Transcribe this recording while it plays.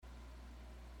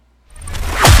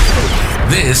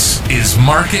This is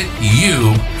Market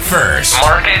You First.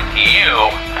 Market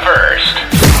You First.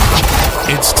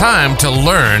 It's time to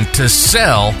learn to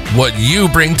sell what you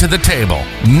bring to the table,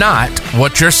 not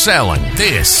what you're selling.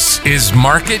 This is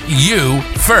Market You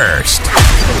First.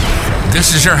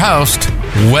 This is your host,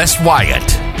 Wes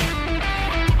Wyatt.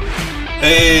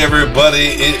 Hey everybody,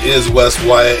 it is Wes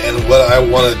Wyatt, and what I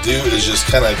want to do is just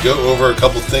kind of go over a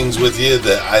couple things with you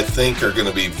that I think are going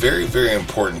to be very, very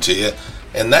important to you,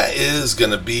 and that is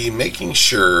going to be making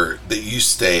sure that you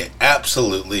stay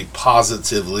absolutely,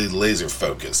 positively laser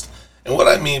focused. And what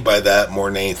I mean by that more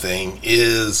than anything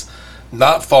is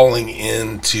not falling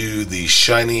into the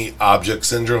shiny object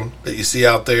syndrome that you see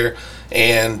out there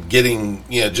and getting,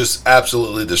 just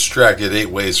absolutely distracted 8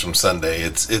 ways from Sunday.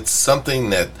 It's something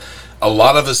that a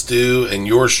lot of us do, and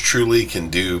yours truly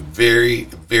can do very,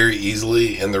 very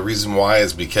easily. And the reason why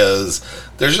is because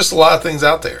there's just a lot of things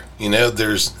out there.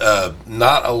 There's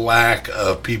not a lack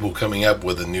of people coming up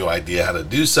with a new idea how to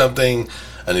do something,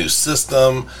 a new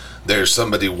system. There's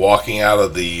somebody walking out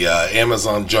of the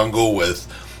Amazon jungle with,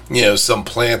 some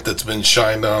plant that's been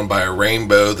shined on by a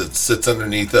rainbow that sits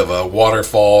underneath of a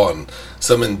waterfall, and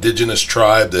some indigenous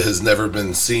tribe that has never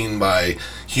been seen by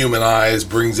human eyes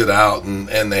brings it out,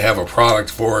 and they have a product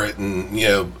for it, and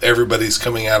everybody's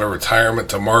coming out of retirement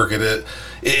to market it.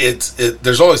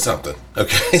 There's always something.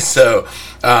 Okay, so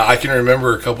I can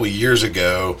remember a couple of years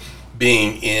ago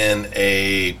being in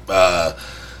a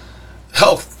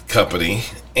health company,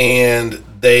 and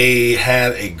they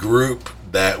had a group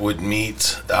that would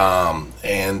meet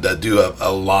and do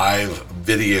a live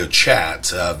video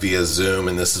chat via Zoom,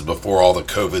 and this is before all the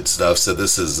COVID stuff. So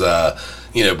this is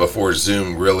before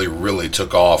Zoom really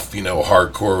took off,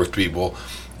 hardcore with people,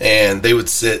 and they would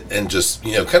sit and just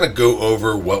kind of go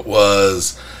over what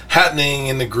was happening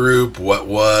in the group, what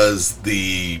was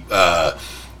the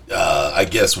I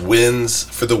guess wins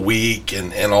for the week,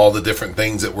 and all the different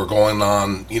things that were going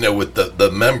on, with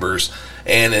the members.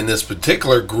 And in this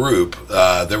particular group,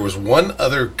 there was one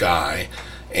other guy,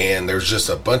 and there's just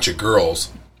a bunch of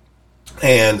girls.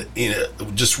 And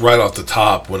just right off the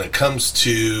top, when it comes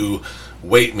to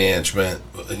weight management,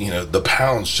 the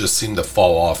pounds just seem to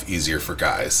fall off easier for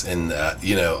guys. And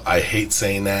I hate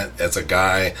saying that as a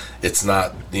guy. It's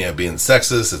not being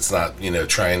sexist. It's not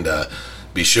trying to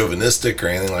be chauvinistic or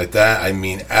anything like that. I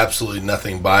mean absolutely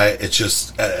nothing by it. It's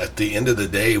just at the end of the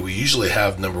day, we usually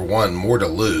have, number one, more to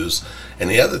lose, and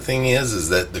the other thing is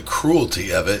that the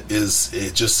cruelty of it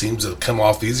just seems to come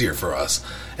off easier for us,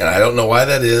 and I don't know why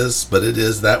that is, but it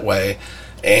is that way.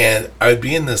 And I'd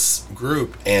be in this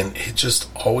group, and it just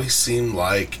always seemed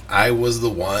like I was the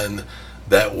one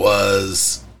that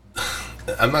was,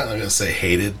 I'm not going to say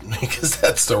hated, because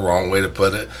that's the wrong way to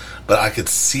put it, but I could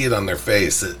see it on their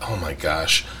face that, oh my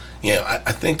gosh,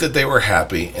 I think that they were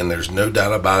happy, and there's no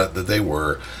doubt about it that they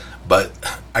were, but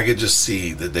I could just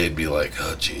see that they'd be like,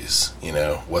 oh geez,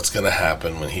 what's going to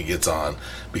happen when he gets on?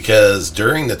 Because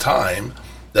during the time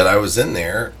that I was in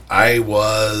there, I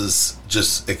was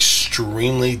just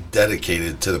extremely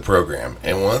dedicated to the program.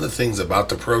 And one of the things about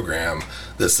the program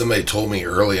that somebody told me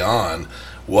early on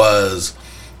was,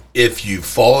 if you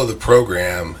follow the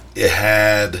program, it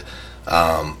had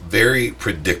very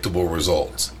predictable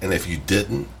results, and if you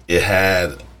didn't, it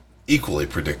had equally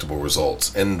predictable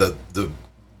results. And the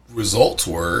results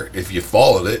were, if you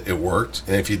followed it, it worked,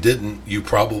 and if you didn't, you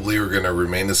probably were going to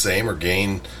remain the same or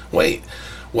gain weight.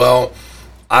 Well,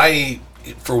 I,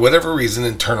 for whatever reason,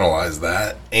 internalized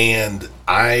that, and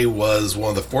I was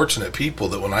one of the fortunate people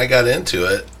that when I got into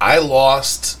it, I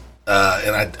lost,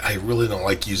 and I really don't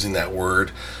like using that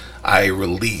word, I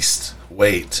released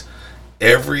weight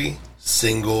every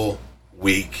single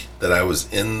week that I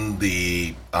was in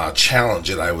the challenge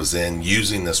that I was in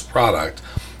using this product.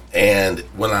 And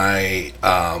when I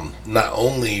not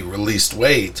only released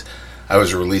weight, I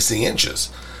was releasing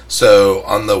inches. So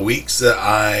on the weeks that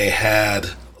I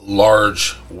had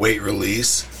large weight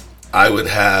release, I would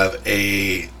have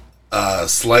a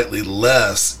slightly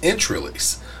less inch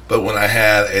release. But when I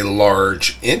had a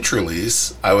large inch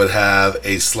release, I would have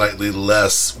a slightly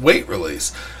less weight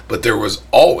release. But there was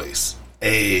always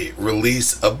a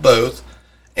release of both.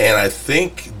 And I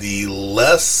think the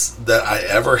less that I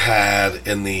ever had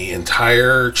in the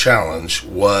entire challenge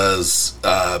was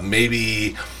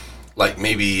maybe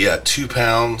 2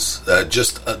 pounds,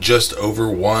 just over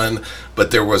 1.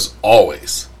 But there was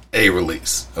always a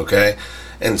release, okay?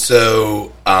 And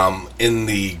so in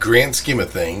the grand scheme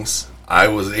of things, I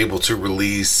was able to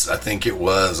release, I think it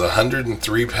was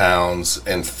 103 pounds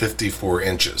and 54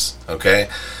 inches, okay?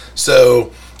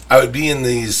 So I would be in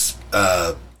these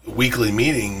weekly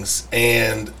meetings,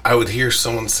 and I would hear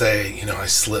someone say, I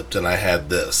slipped and I had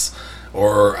this,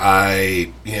 or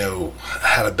I,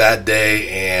 had a bad day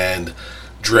and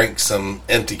drank some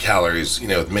empty calories,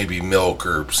 maybe milk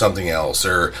or something else,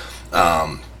 or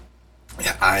I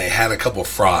had a couple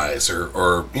fries,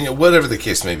 or whatever the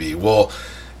case may be. Well,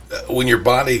 when your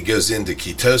body goes into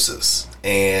ketosis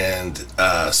and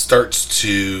starts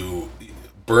to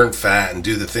burn fat and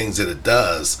do the things that it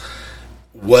does,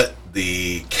 what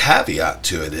the caveat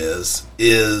to it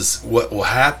is what will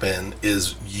happen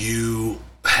is you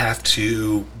have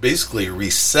to basically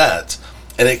reset,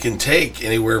 and it can take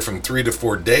anywhere from 3 to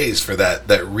 4 days for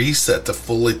that reset to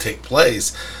fully take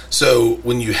place. So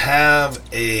when you have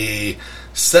a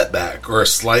setback or a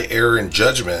slight error in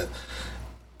judgment,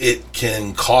 it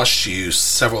can cost you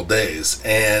several days.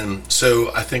 And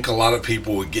so I think a lot of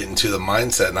people would get into the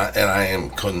mindset, and I am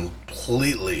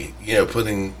completely,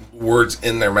 putting words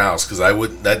in their mouths, because I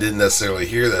didn't necessarily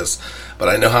hear this, but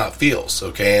I know how it feels.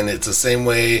 Okay. And it's the same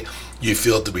way you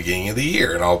feel at the beginning of the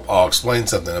year. And I'll explain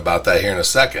something about that here in a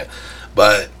second.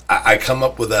 But I come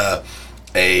up with a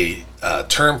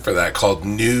term for that called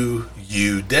New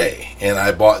You Day. And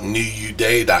I bought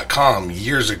newuday.com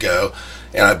years ago.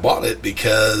 And I bought it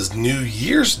because New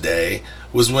Year's Day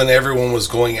was when everyone was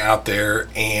going out there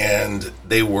and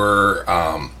they were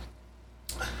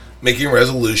making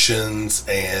resolutions.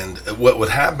 And what would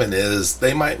happen is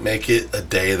they might make it a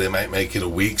day, they might make it a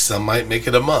week, some might make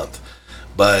it a month.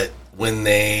 But when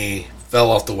they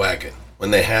fell off the wagon,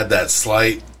 when they had that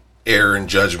slight error in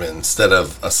judgment instead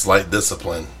of a slight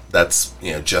discipline, that's,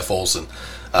 Jeff Olson,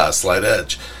 slight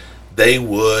edge, they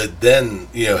would then,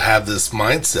 have this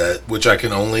mindset, which I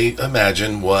can only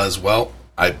imagine was, well,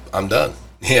 I'm done.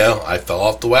 I fell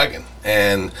off the wagon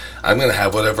and I'm going to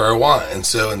have whatever I want. And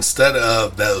so instead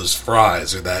of those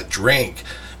fries or that drink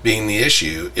being the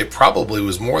issue, it probably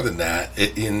was more than that,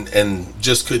 and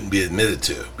just couldn't be admitted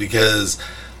to, because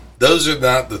those are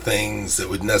not the things that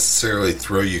would necessarily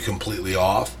throw you completely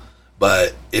off.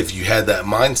 But if you had that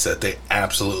mindset, they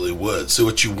absolutely would. So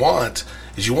what you want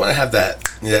is you want to have that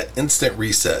instant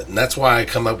reset. And that's why I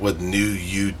come up with New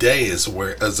You Day as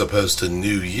opposed to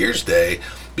New Year's Day,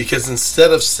 because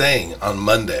instead of saying on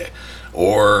Monday,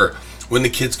 or when the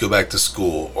kids go back to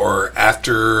school, or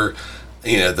after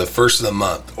the first of the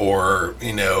month, or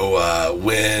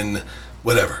when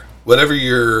whatever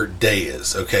your day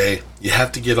is, okay, you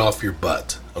have to get off your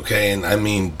butt, okay? And I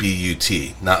mean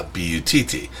B-U-T, not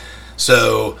B-U-T-T.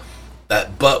 So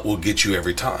that butt will get you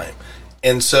every time.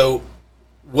 And so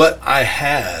what I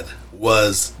had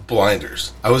was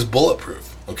blinders. I was bulletproof.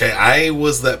 Okay, I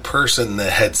was that person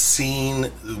that had seen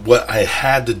what I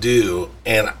had to do,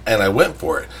 and I went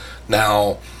for it.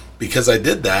 Now, because I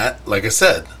did that, like I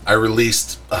said, I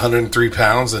released 103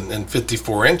 pounds and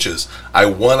 54 inches. I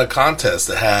won a contest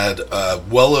that had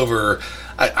well over,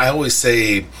 I always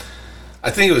say, I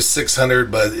think it was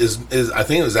 600, but I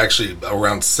think it was actually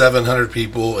around 700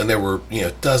 people, and there were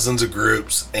dozens of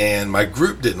groups, and my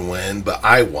group didn't win, but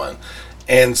I won.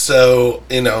 And so,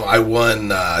 I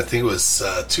won, I think it was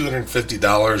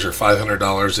 $250 or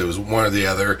 $500. It was one or the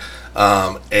other.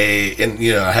 I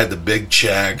had the big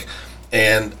check,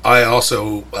 and I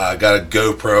also got a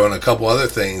GoPro and a couple other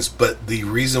things. But the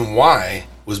reason why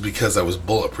was because I was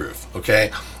bulletproof.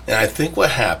 Okay. And I think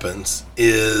what happens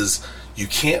is you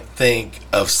can't think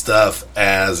of stuff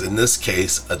as, in this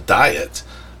case, a diet,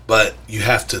 but you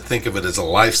have to think of it as a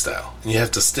lifestyle, and you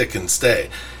have to stick and stay.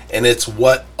 And it's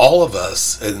what all of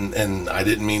us, and I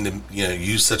didn't mean to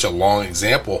use such a long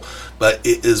example, but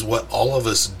it is what all of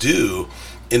us do,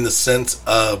 in the sense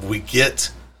of we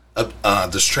get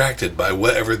distracted by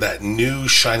whatever that new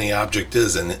shiny object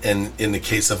is. And in the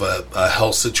case of a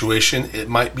health situation, it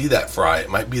might be that fry, it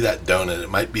might be that donut, it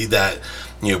might be that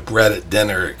bread at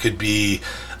dinner, it could be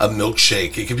a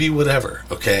milkshake, it could be whatever.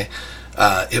 Okay,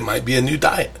 it might be a new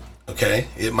diet. Okay,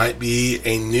 it might be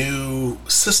a new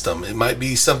system. It might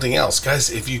be something else.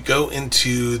 Guys, if you go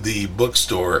into the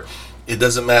bookstore, it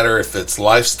doesn't matter if it's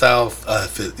lifestyle,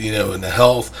 if it, in the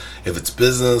health, if it's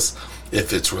business,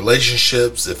 if it's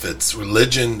relationships, if it's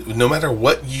religion, no matter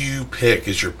what you pick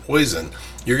as your poison,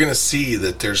 you're going to see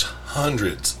that there's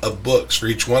hundreds of books for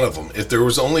each one of them. If there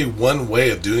was only one way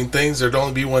of doing things, there'd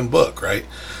only be one book, right?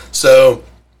 So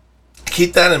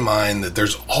keep that in mind, that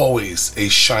there's always a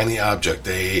shiny object,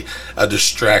 a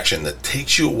distraction that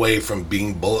takes you away from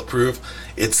being bulletproof.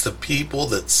 It's the people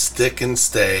that stick and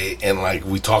stay, and like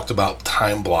we talked about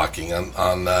time blocking on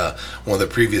one of the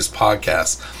previous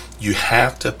podcasts, you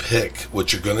have to pick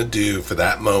what you're going to do for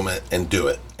that moment and do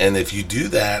it. And if you do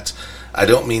that, I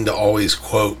don't mean to always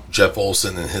quote Jeff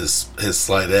Olson and his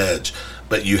slight edge,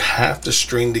 but you have to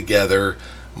string together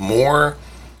more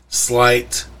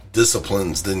slight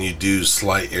disciplines than you do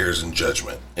slight errors in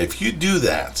judgment. If you do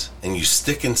that and you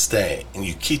stick and stay and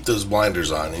you keep those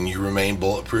blinders on and you remain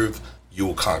bulletproof, you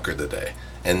will conquer the day.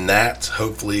 And that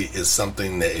hopefully is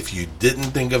something that if you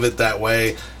didn't think of it that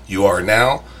way, you are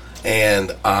now,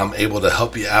 and I'm able to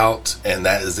help you out, and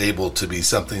that is able to be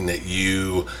something that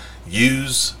you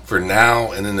use for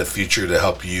now and in the future to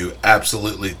help you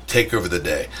absolutely take over the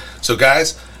day. So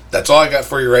guys, that's all I got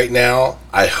for you right now.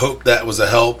 I hope that was a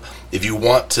help. If you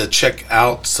want to check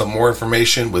out some more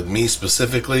information with me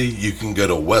specifically, you can go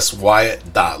to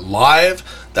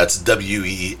weswyatt.live. That's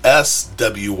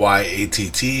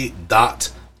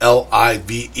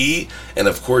WESWYATT.LIVE. And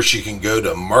of course, you can go to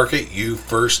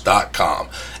marketyoufirst.com.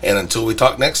 And until we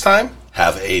talk next time,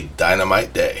 have a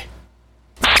dynamite day.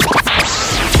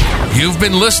 You've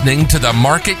been listening to the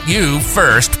Market You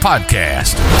First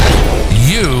podcast.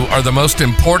 You are the most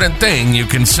important thing you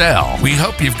can sell. We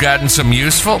hope you've gotten some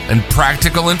useful and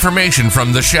practical information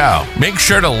from the show. Make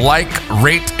sure to like,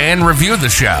 rate, and review the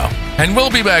show. And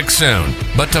we'll be back soon.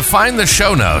 But to find the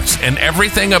show notes and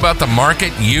everything about the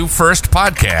Market You First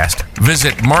podcast,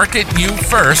 visit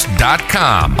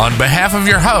marketyoufirst.com. On behalf of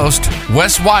your host,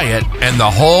 Wes Wyatt, and the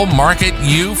whole Market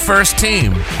You First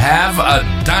team, have a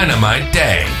dynamite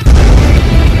day.